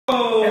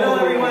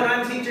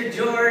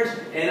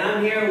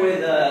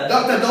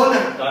Dr.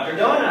 Donut. Dr.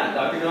 Donut.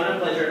 Dr. Donut,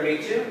 pleasure to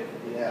meet you.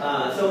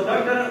 Yeah. So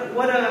Dr. Donut,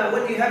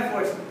 what do you have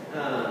for us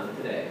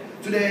today?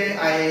 Today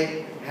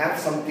I have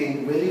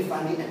something very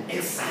funny and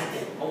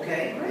exciting.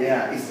 Okay, great.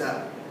 Yeah, it's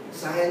a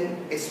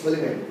science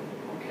experiment.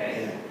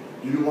 Okay. Yeah.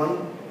 Do you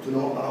want to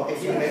know about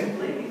experiment?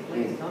 Yes,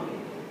 please tell me.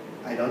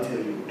 I don't tell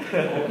you.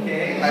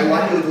 Okay. I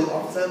want you to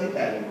observe it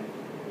and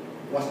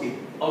watch it.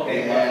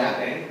 Okay. Yeah.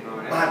 Okay. All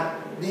right.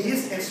 But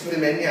this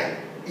experiment,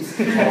 is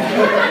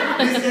called,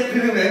 this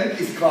experiment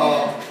is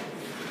called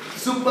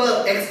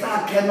Super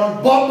Extra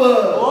Cannon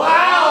Bomber.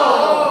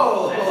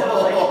 Wow! That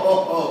sounds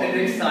like an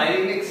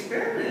exciting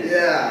experiment.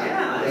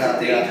 Yeah. Is it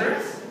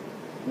dangerous?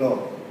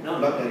 No. No,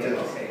 not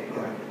dangerous. Okay.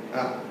 All right.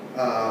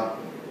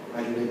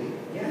 Are you ready?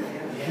 Yeah.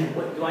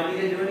 What do I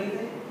need to do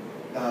anything?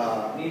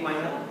 Need my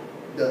help?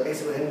 The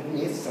experiment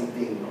needs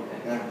something.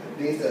 Okay.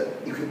 This is the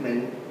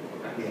equipment.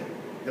 Okay. Yeah.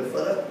 The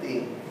first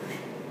thing,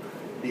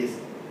 this.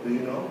 Do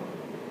you know?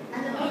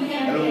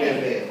 Aluminum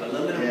plate.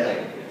 Aluminum Yeah.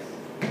 plate. Yes.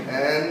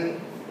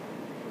 And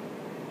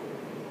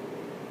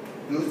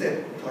use the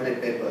toilet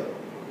paper.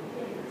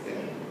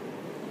 Yeah.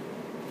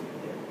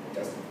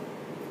 Just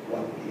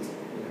one piece.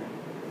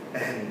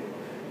 And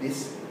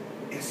this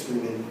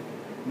experiment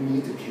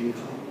needs a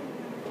chemical.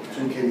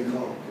 Two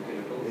chemical.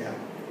 Yeah.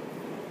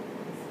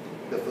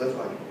 The first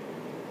one,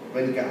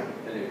 vinegar.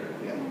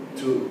 Yeah.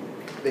 Two,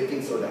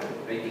 baking soda.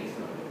 Baking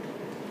soda.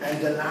 And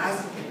the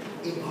last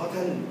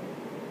important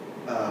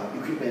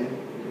equipment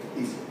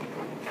is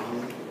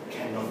our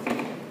cannon.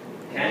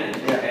 Cannon.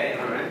 Yeah. Okay.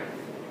 All right.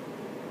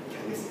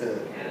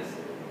 Canister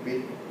Canister.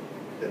 with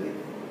the lid.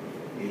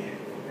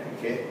 Yeah.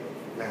 Okay.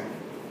 Now.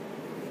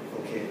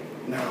 Okay.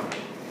 Now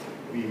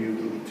we will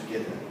do it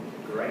together.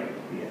 Great.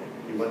 Yeah.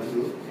 You want to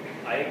do?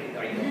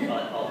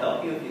 I'll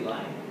help you if you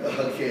like.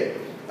 Okay.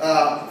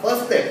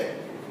 First step.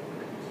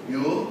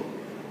 You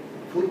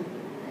put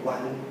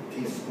 1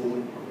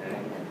 teaspoon Okay.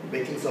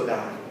 baking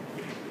soda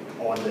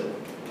on the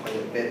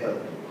toilet paper.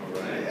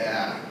 All right.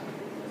 Yeah.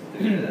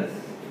 Let's do this.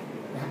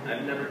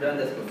 I've never done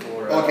this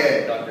before.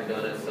 Okay. Dr.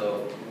 Donut,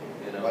 so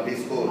 1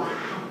 teaspoon.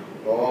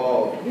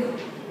 Oh.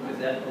 Is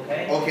that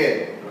okay? Okay.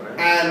 All right.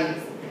 And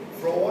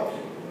float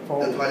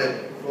the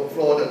toilet.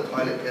 Float the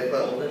toilet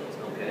paper. Hold it.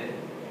 Okay.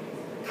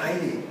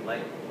 Tightly.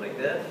 Like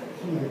this.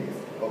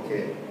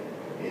 Okay.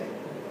 Yeah.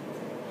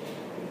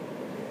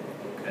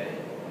 Okay.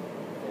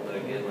 Hold it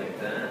again like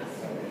that.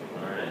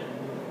 All right.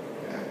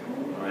 Yeah.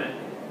 All right.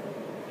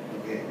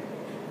 Okay.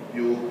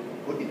 You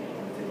put it on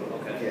the table.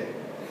 Okay.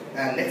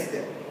 And next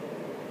step.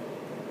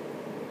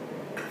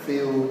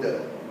 Fill the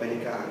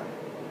vinegar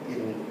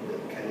in the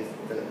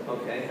canister.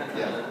 Okay.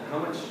 Yeah. How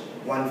much?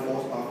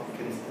 1/4 of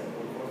canister.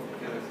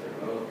 Canister.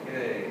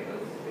 Okay.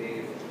 Let's see.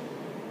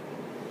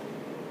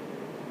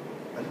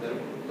 A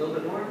little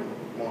bit more.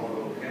 More.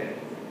 Okay.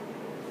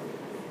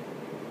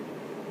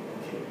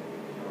 Okay.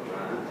 All Put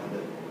right. on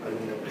the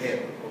aluminum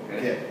plate. Okay.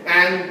 Okay.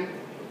 And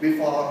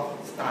before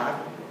start,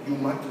 you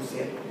must to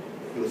set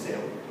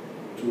yourself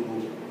to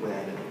wear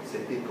the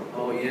safety goggles.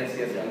 Oh yes.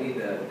 I need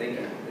the. Thank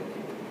you.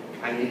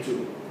 I need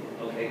to.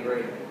 Okay.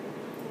 Great.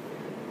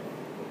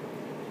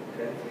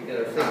 Okay. We got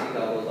our safety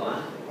goggles on.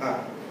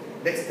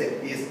 Next step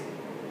is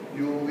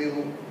you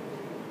will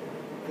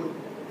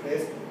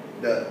press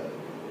the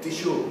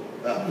tissue,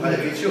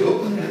 tissue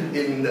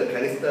in the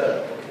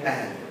canister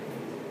and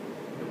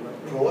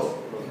close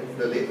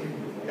the lid.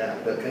 Yeah,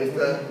 the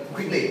canister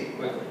quickly.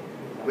 Quickly.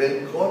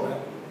 When closed,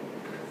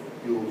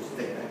 you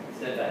step back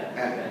Step back.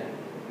 and Okay.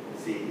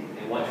 see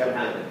And watch what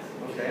happens.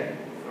 Okay.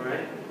 All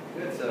right.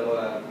 Good. So.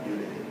 You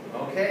ready?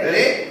 Okay.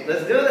 Ready?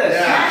 Let's do this.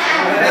 Yeah.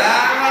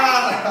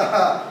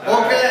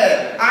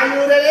 Okay. Are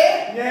you ready?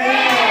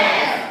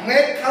 Yes.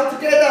 Let's count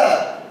together.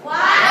 1,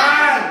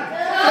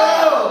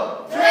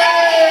 2, 3.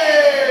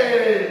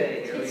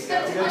 Okay, here we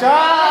go. Good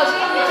job.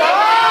 Good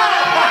job.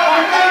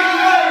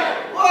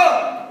 Whoa.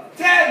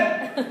 10,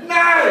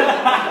 9,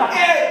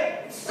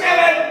 8,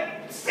 7,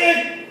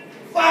 6,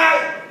 5,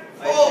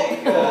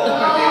 4.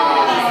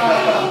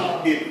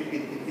 think,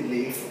 It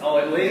leaks. Oh,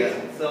 it leaks.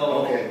 Yeah. So.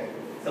 Okay.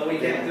 So we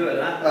can't do it,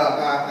 huh? No.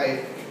 You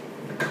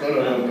can't do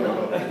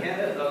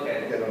it. Okay.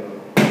 Okay, no.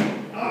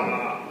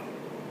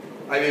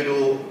 I will do.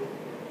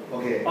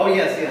 Okay. Oh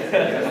yes.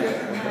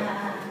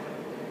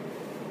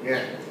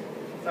 Yeah.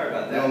 Sorry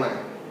about No that. man.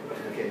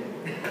 Okay.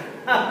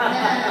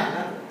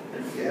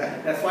 Yeah.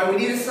 That's why we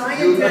need a You,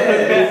 scientist.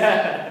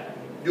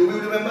 you will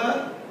remember?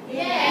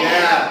 Yes.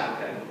 Yeah.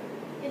 Okay.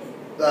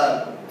 The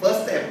first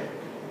step.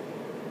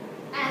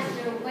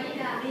 After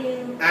vinegar.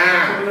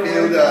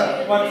 Fill the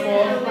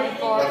 1/4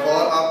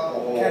 of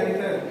oh.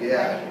 Canister.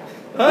 Yeah.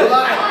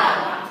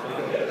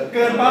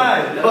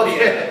 Goodbye. That'll be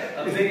a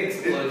big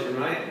explosion,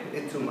 right?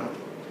 It's too much.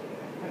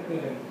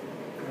 Good.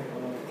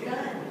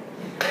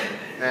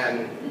 And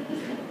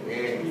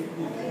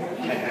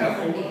I have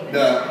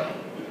the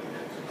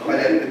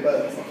toilet paper.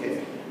 Okay.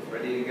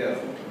 Ready to go.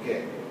 Okay.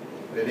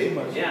 Ready?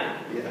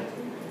 Yeah.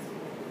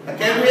 Yeah.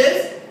 Again,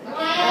 please.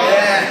 Okay.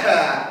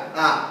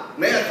 Yeah.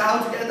 Make a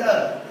count together.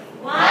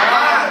 1,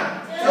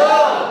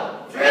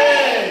 2,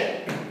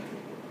 3.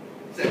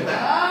 Sit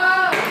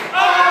back.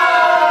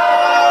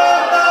 Oh.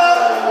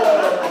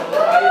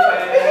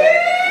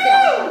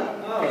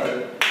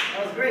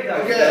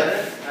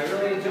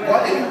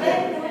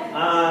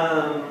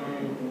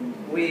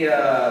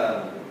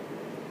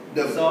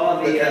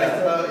 saw the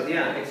canister.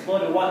 yeah,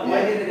 exploded. Why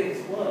Yeah. did it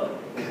explode?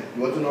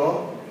 You want to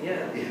know?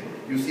 Yeah. Yeah.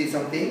 You see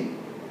something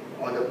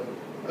on the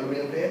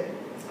aluminum plate?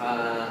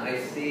 I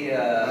see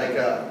Like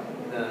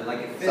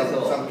like a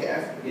fizzle. some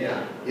gas.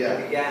 Yeah. Yeah.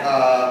 Like a gas.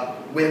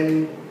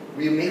 When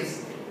we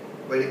mix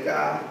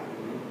vinegar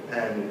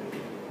and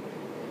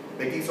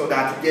baking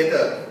soda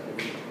together,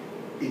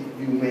 it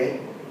will make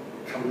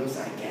carbon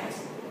dioxide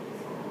gas.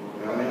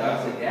 Carbon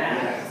dioxide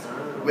gas. Yes.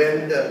 Ah.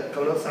 When the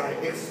carbon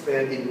dioxide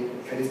expands in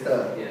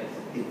canister, Yes.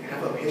 it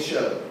have a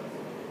pressure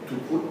to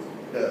put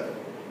the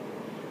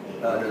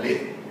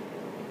lid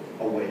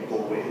away, go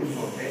away,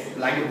 Okay.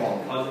 like a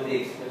bomb. Because of the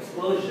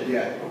explosion.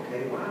 Yeah.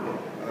 Okay. Wow.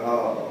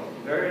 Oh.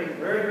 Very,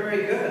 very,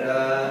 very good.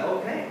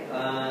 Okay.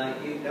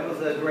 That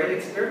was a great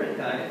experiment,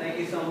 guys. Thank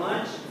you so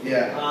much.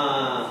 Yeah.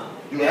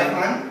 You have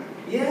fun?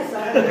 Yes, I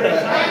had a great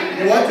time.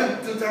 You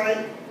want to try?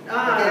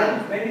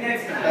 Again? Maybe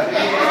next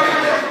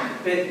time.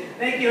 But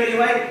thank you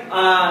anyway.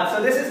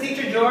 So this is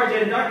Teacher George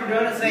and Dr.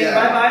 Jonah saying Yeah.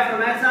 bye-bye from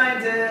Mad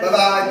Scientist. Bye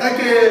bye.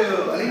 Thank you.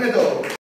 Arigato.